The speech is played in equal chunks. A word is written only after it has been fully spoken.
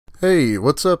Hey,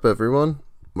 what's up everyone?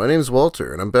 My name's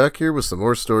Walter, and I'm back here with some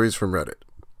more stories from Reddit.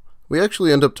 We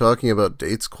actually end up talking about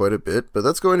dates quite a bit, but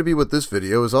that's going to be what this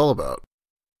video is all about.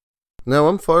 Now,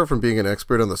 I'm far from being an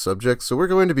expert on the subject, so we're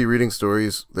going to be reading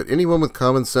stories that anyone with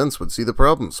common sense would see the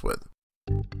problems with.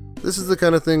 This is the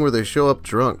kind of thing where they show up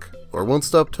drunk, or won't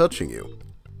stop touching you.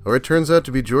 Or it turns out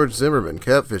to be George Zimmerman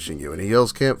catfishing you and he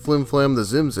yells "Can't flim flam the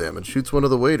Zim Zam" and shoots one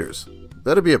of the waiters.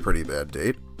 That'd be a pretty bad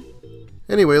date.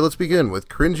 Anyway, let's begin with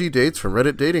cringy dates from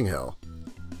Reddit Dating Hell.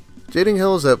 Dating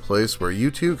Hell is that place where you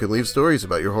too can leave stories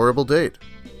about your horrible date.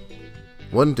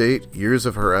 One date, years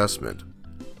of harassment.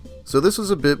 So this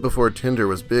was a bit before Tinder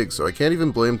was big, so I can't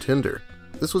even blame Tinder.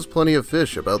 This was Plenty of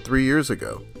Fish about 3 years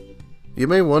ago. You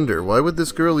may wonder, why would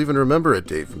this girl even remember a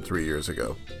date from 3 years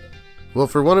ago? Well,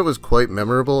 for one, it was quite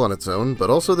memorable on its own, but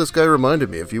also this guy reminded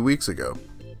me a few weeks ago.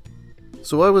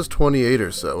 So I was 28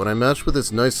 or so, and I matched with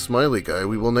this nice smiley guy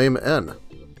we will name N.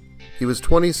 He was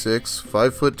 26,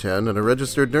 5'10", and a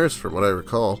registered nurse from what I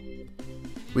recall.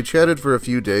 We chatted for a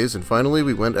few days, and finally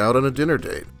we went out on a dinner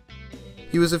date.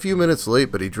 He was a few minutes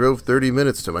late, but he drove 30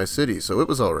 minutes to my city, so it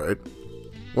was alright.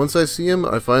 Once I see him,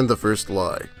 I find the first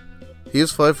lie. He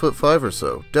is 5'5" or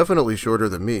so, definitely shorter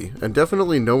than me, and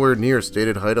definitely nowhere near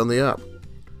stated height on the app.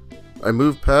 I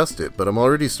moved past it, but I'm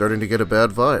already starting to get a bad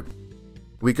vibe.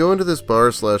 We go into this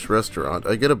bar/restaurant,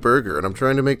 I get a burger, and I'm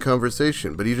trying to make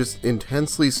conversation, but he just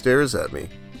intensely stares at me.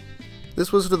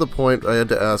 This was to the point I had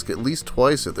to ask at least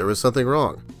twice if there was something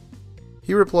wrong.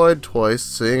 He replied twice,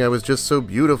 saying I was just so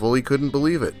beautiful he couldn't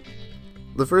believe it.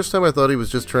 The first time I thought he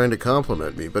was just trying to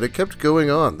compliment me, but it kept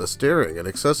going on, the staring and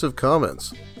excessive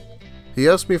comments. He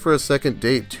asked me for a second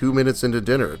date 2 minutes into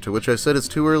dinner, to which I said it's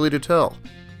too early to tell.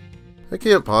 I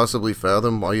can't possibly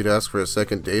fathom why you'd ask for a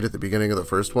second date at the beginning of the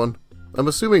first one. I'm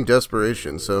assuming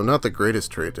desperation, so not the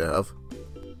greatest trait to have.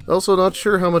 Also not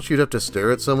sure how much you'd have to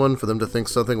stare at someone for them to think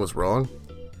something was wrong.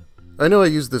 I know I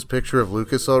used this picture of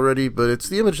Lucas already, but it's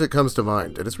the image that comes to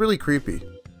mind, and it's really creepy.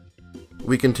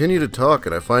 We continue to talk,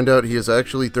 and I find out he is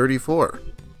actually 34.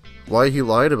 Why he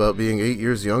lied about being 8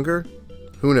 years younger?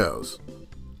 Who knows?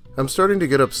 I'm starting to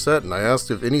get upset, and I asked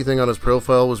if anything on his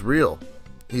profile was real.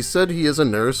 He said he is a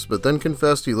nurse, but then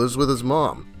confessed he lives with his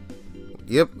mom.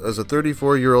 Yep, as a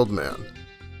 34-year-old man.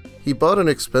 He bought an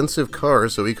expensive car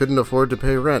so he couldn't afford to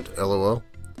pay rent, lol.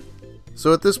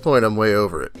 So at this point I'm way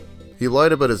over it. He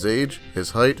lied about his age,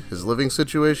 his height, his living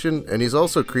situation, and he's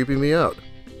also creeping me out.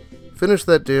 Finished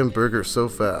that damn burger so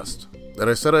fast, and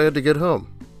I said I had to get home.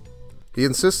 He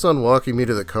insists on walking me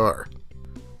to the car.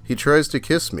 He tries to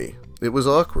kiss me. It was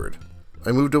awkward.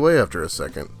 I moved away after a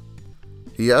second.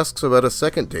 He asks about a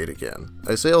second date again.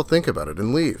 I say I'll think about it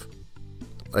and leave.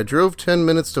 I drove 10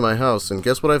 minutes to my house, and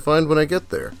guess what I find when I get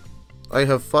there? I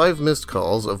have 5 missed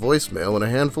calls, a voicemail, and a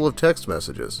handful of text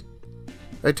messages.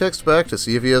 I text back to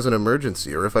see if he has an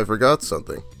emergency or if I forgot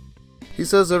something. He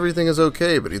says everything is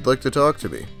okay, but he'd like to talk to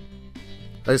me.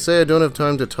 I say I don't have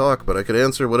time to talk, but I could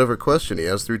answer whatever question he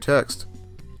has through text.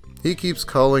 He keeps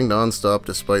calling nonstop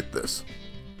despite this.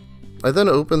 I then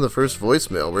opened the first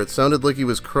voicemail where it sounded like he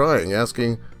was crying,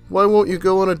 asking, "Why won't you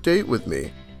go on a date with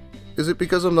me? Is it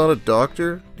because I'm not a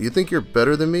doctor? Do you think you're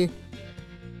better than me?"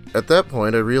 At that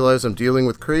point, I realize I'm dealing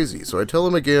with crazy, so I tell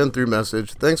him again through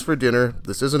message, "Thanks for dinner,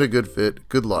 this isn't a good fit,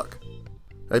 good luck."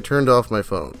 I turned off my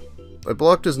phone. I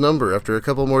blocked his number after a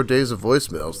couple more days of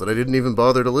voicemails that I didn't even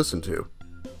bother to listen to.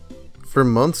 For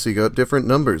months he got different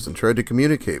numbers and tried to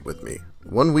communicate with me.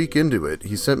 1 week into it,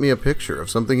 he sent me a picture of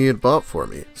something he had bought for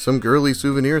me, some girly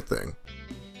souvenir thing.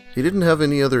 He didn't have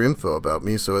any other info about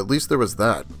me, so at least there was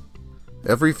that.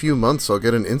 Every few months I'll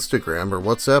get an Instagram or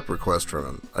WhatsApp request from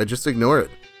him. I just ignore it.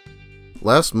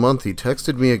 Last month he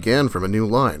texted me again from a new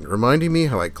line, reminding me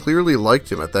how I clearly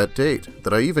liked him at that date,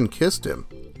 that I even kissed him.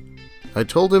 I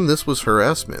told him this was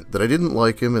harassment, that I didn't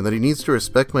like him and that he needs to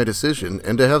respect my decision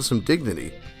and to have some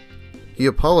dignity. He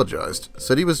apologized,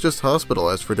 said he was just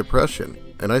hospitalized for depression,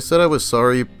 and I said I was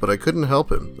sorry, but I couldn't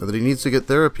help him, and that he needs to get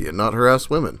therapy and not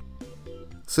harass women.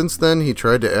 Since then, he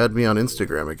tried to add me on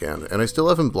Instagram again, and I still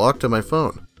have him blocked on my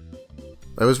phone.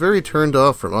 I was very turned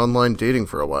off from online dating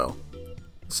for a while.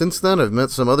 Since then, I've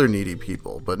met some other needy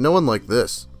people, but no one like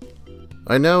this.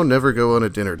 I now never go on a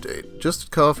dinner date, just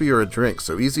coffee or a drink,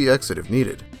 so easy exit if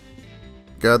needed.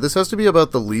 God, this has to be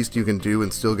about the least you can do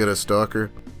and still get a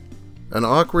stalker. An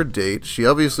awkward date, she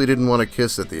obviously didn't want to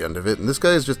kiss at the end of it, and this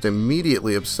guy is just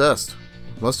immediately obsessed.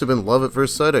 Must have been love at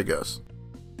first sight, I guess.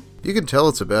 You can tell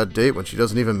it's a bad date when she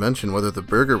doesn't even mention whether the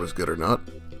burger was good or not.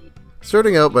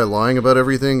 Starting out by lying about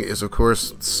everything is, of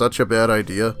course, such a bad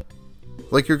idea.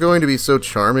 Like you're going to be so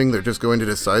charming, they're just going to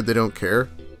decide they don't care.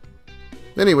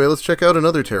 Anyway, let's check out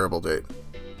another terrible date.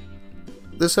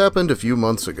 This happened a few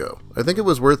months ago. I think it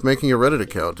was worth making a Reddit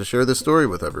account to share this story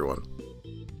with everyone.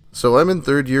 So I'm in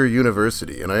third year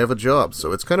university and I have a job,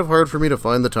 so it's kind of hard for me to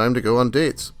find the time to go on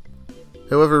dates.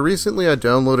 However, recently I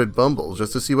downloaded Bumble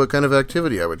just to see what kind of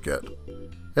activity I would get.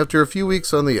 After a few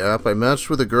weeks on the app, I matched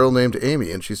with a girl named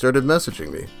Amy and she started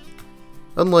messaging me.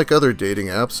 Unlike other dating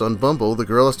apps, on Bumble the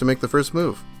girl has to make the first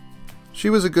move.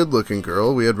 She was a good-looking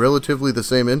girl, we had relatively the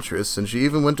same interests, and she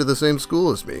even went to the same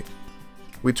school as me.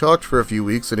 We talked for a few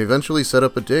weeks and eventually set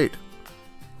up a date.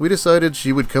 We decided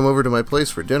she would come over to my place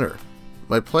for dinner.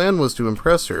 My plan was to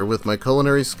impress her with my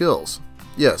culinary skills.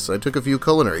 Yes, I took a few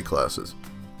culinary classes.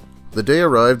 The day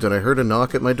arrived and I heard a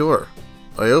knock at my door.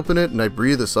 I open it and I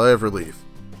breathe a sigh of relief.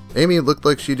 Amy looked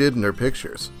like she did in her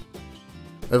pictures.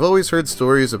 I've always heard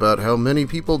stories about how many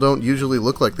people don't usually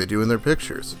look like they do in their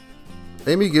pictures.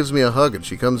 Amy gives me a hug and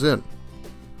she comes in.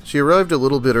 She arrived a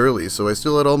little bit early, so I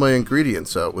still had all my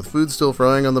ingredients out with food still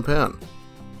frying on the pan.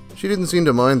 She didn't seem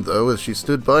to mind though, as she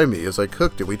stood by me as I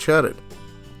cooked and we chatted.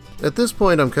 At this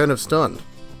point I'm kind of stunned.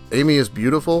 Amy is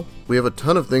beautiful, we have a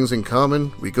ton of things in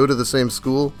common, we go to the same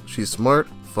school, she's smart,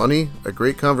 funny, a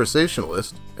great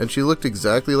conversationalist, and she looked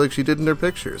exactly like she did in her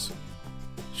pictures.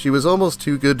 She was almost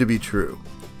too good to be true.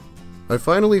 I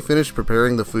finally finished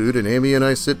preparing the food and Amy and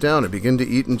I sit down and begin to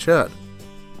eat and chat.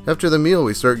 After the meal,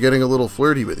 we start getting a little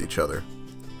flirty with each other.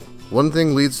 One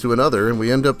thing leads to another, and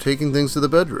we end up taking things to the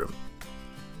bedroom.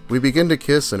 We begin to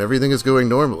kiss, and everything is going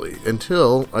normally,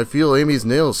 until I feel Amy's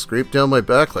nails scrape down my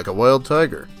back like a wild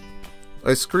tiger.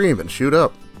 I scream and shoot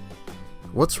up.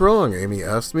 "What's wrong?" Amy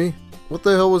asked me. "What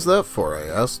the hell was that for?" I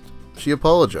asked. She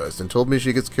apologized and told me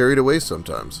she gets carried away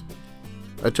sometimes.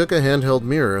 I took a handheld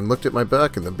mirror and looked at my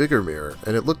back in the bigger mirror,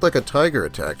 and it looked like a tiger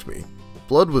attacked me.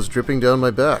 Blood was dripping down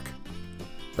my back.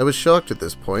 I was shocked at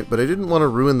this point, but I didn't want to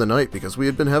ruin the night because we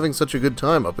had been having such a good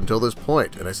time up until this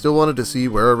point, and I still wanted to see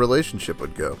where our relationship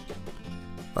would go.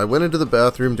 I went into the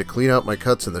bathroom to clean out my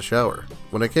cuts in the shower.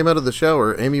 When I came out of the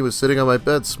shower, Amy was sitting on my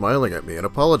bed smiling at me and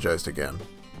apologized again.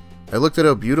 I looked at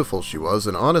how beautiful she was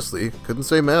and honestly couldn't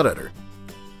say mad at her.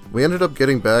 We ended up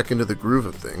getting back into the groove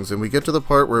of things, and we get to the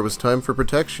part where it was time for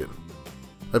protection.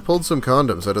 I pulled some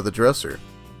condoms out of the dresser.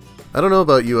 I don't know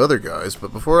about you other guys,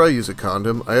 but before I use a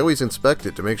condom, I always inspect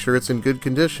it to make sure it's in good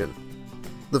condition.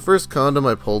 The first condom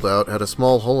I pulled out had a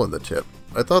small hole in the tip.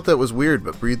 I thought that was weird,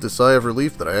 but breathed a sigh of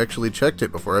relief that I actually checked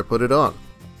it before I put it on.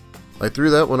 I threw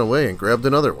that one away and grabbed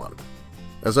another one.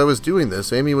 As I was doing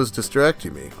this, Amy was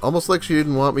distracting me, almost like she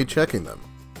didn't want me checking them.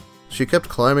 She kept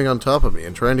climbing on top of me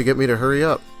and trying to get me to hurry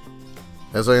up.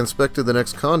 As I inspected the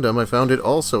next condom, I found it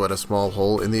also had a small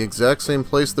hole in the exact same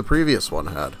place the previous one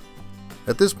had.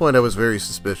 At this point, I was very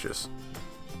suspicious.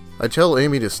 I tell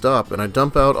Amy to stop, and I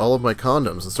dump out all of my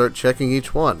condoms and start checking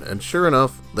each one, and sure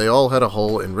enough, they all had a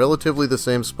hole in relatively the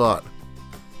same spot.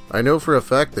 I know for a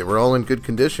fact they were all in good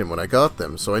condition when I got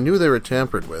them, so I knew they were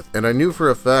tampered with, and I knew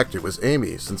for a fact it was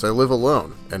Amy since I live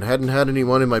alone, and hadn't had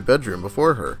anyone in my bedroom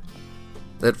before her.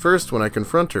 At first, when I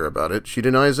confront her about it, she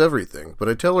denies everything, but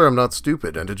I tell her I'm not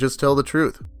stupid and to just tell the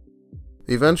truth.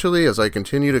 Eventually, as I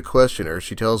continue to question her,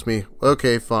 she tells me,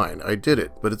 "Okay, fine, I did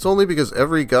it, but it's only because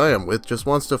every guy I'm with just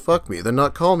wants to fuck me, then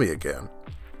not call me again.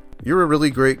 You're a really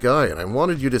great guy, and I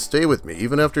wanted you to stay with me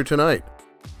even after tonight."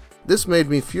 This made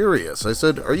me furious. I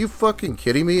said, "Are you fucking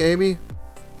kidding me, Amy?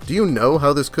 Do you know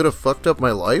how this could have fucked up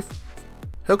my life?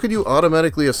 How could you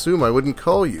automatically assume I wouldn't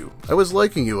call you? I was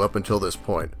liking you up until this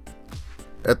point."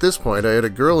 At this point, I had a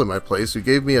girl in my place who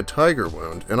gave me a tiger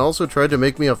wound and also tried to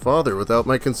make me a father without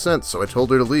my consent, so I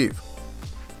told her to leave.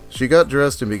 She got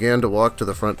dressed and began to walk to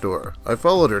the front door. I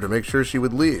followed her to make sure she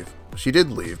would leave. She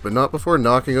did leave, but not before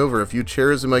knocking over a few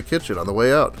chairs in my kitchen on the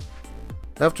way out.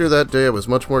 After that day, I was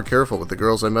much more careful with the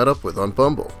girls I met up with on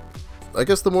Bumble. I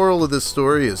guess the moral of this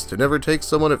story is to never take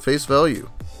someone at face value.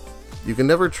 You can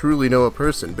never truly know a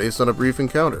person based on a brief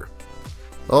encounter.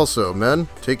 Also, men,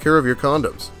 take care of your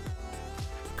condoms.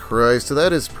 Christ,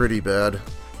 that is pretty bad.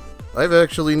 I've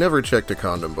actually never checked a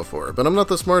condom before, but I'm not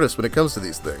the smartest when it comes to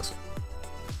these things.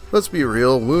 Let's be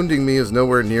real, wounding me is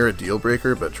nowhere near a deal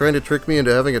breaker, but trying to trick me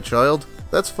into having a child?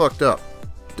 That's fucked up.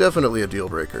 Definitely a deal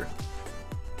breaker.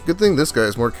 Good thing this guy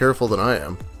is more careful than I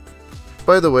am.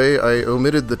 By the way, I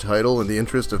omitted the title in the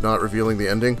interest of not revealing the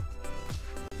ending.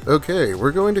 Okay,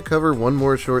 we're going to cover one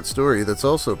more short story that's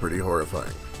also pretty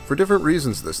horrifying, for different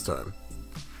reasons this time.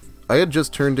 I had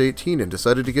just turned 18 and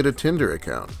decided to get a Tinder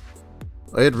account.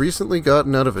 I had recently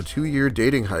gotten out of a 2-year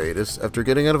dating hiatus after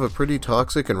getting out of a pretty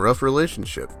toxic and rough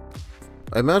relationship.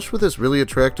 I matched with this really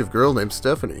attractive girl named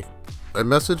Stephanie. I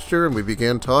messaged her and we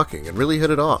began talking and really hit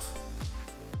it off.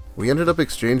 We ended up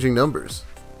exchanging numbers.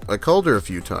 I called her a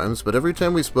few times, but every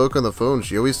time we spoke on the phone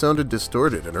she always sounded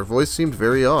distorted and her voice seemed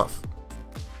very off.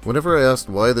 Whenever I asked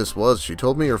why this was, she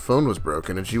told me her phone was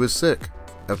broken and she was sick.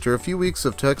 After a few weeks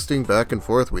of texting back and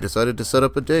forth, we decided to set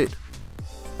up a date.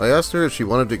 I asked her if she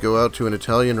wanted to go out to an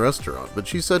Italian restaurant, but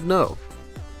she said no.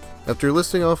 After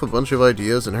listing off a bunch of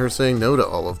ideas and her saying no to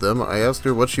all of them, I asked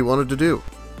her what she wanted to do.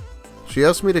 She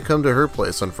asked me to come to her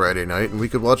place on Friday night and we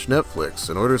could watch Netflix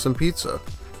and order some pizza.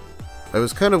 I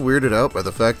was kind of weirded out by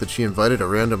the fact that she invited a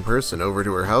random person over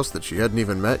to her house that she hadn't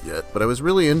even met yet, but I was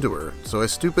really into her, so I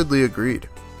stupidly agreed.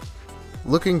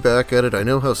 Looking back at it, I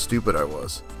know how stupid I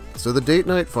was. So the date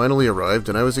night finally arrived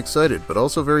and I was excited, but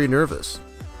also very nervous.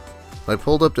 I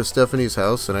pulled up to Stephanie's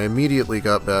house and I immediately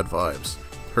got bad vibes.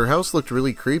 Her house looked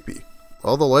really creepy.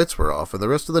 All the lights were off and the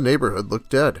rest of the neighborhood looked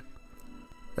dead.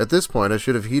 At this point, I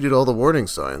should have heeded all the warning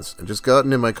signs and just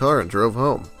gotten in my car and drove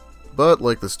home. But,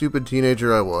 like the stupid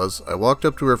teenager I was, I walked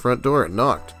up to her front door and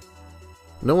knocked.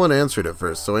 No one answered at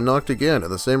first, so I knocked again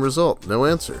and the same result, no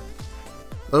answer.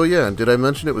 Oh yeah, and did I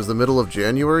mention it was the middle of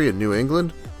January in New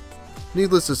England?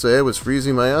 Needless to say, I was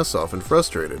freezing my ass off and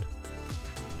frustrated.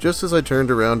 Just as I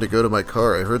turned around to go to my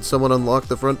car, I heard someone unlock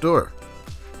the front door.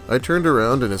 I turned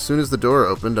around and as soon as the door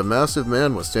opened, a massive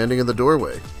man was standing in the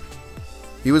doorway.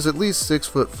 He was at least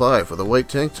 6'5" with a white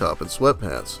tank top and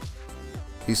sweatpants.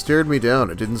 He stared me down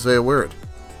and didn't say a word.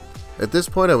 At this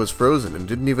point I was frozen and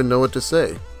didn't even know what to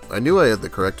say. I knew I had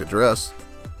the correct address.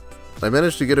 I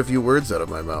managed to get a few words out of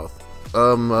my mouth.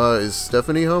 Is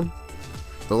Stephanie home?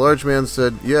 The large man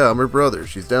said, "Yeah, I'm her brother.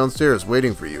 She's downstairs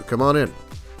waiting for you. Come on in."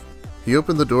 He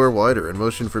opened the door wider and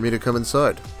motioned for me to come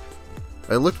inside.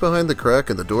 I looked behind the crack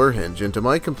in the door hinge and to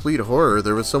my complete horror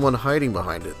there was someone hiding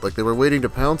behind it, like they were waiting to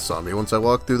pounce on me once I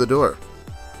walked through the door.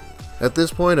 At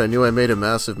this point I knew I made a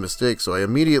massive mistake, so I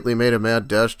immediately made a mad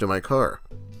dash to my car.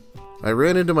 I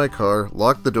ran into my car,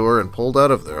 locked the door, and pulled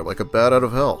out of there like a bat out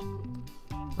of hell.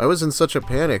 I was in such a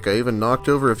panic I even knocked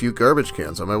over a few garbage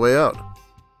cans on my way out.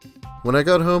 When I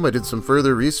got home I did some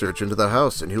further research into the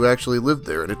house and who actually lived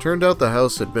there, and it turned out the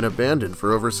house had been abandoned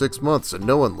for over 6 months and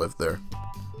no one lived there.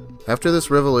 After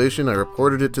this revelation I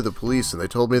reported it to the police and they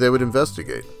told me they would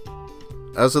investigate.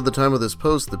 As of the time of this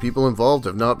post, the people involved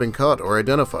have not been caught or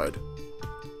identified.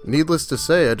 Needless to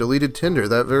say, I deleted Tinder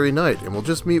that very night and will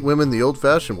just meet women the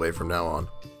old-fashioned way from now on.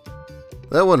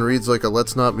 That one reads like a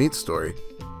let's not meet story.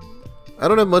 I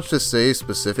don't have much to say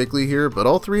specifically here, but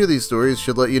all three of these stories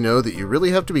should let you know that you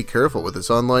really have to be careful with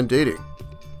this online dating,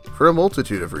 for a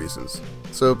multitude of reasons,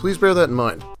 so please bear that in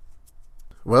mind.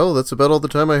 Well, that's about all the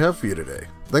time I have for you today.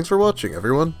 Thanks for watching,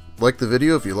 everyone. Like the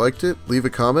video if you liked it, leave a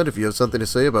comment if you have something to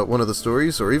say about one of the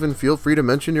stories, or even feel free to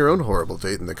mention your own horrible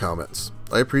date in the comments.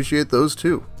 I appreciate those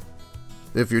too.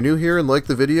 If you're new here and like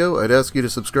the video, I'd ask you to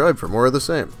subscribe for more of the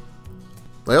same.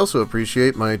 I also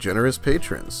appreciate my generous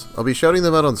patrons. I'll be shouting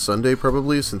them out on Sunday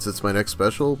probably since it's my next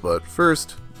special, but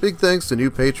first, big thanks to new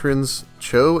patrons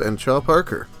Cho and Chaw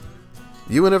Parker.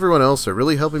 You and everyone else are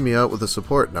really helping me out with the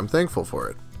support and I'm thankful for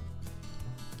it.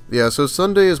 Yeah, so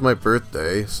Sunday is my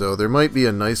birthday, so there might be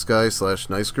a nice guy /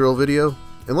 nice girl video,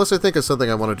 unless I think of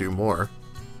something I want to do more.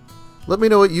 Let me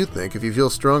know what you think if you feel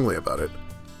strongly about it.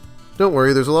 Don't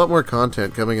worry, there's a lot more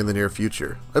content coming in the near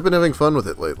future. I've been having fun with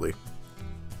it lately.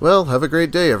 Well, have a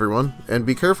great day everyone, and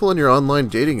be careful in your online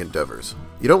dating endeavors.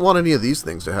 You don't want any of these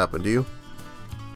things to happen to you.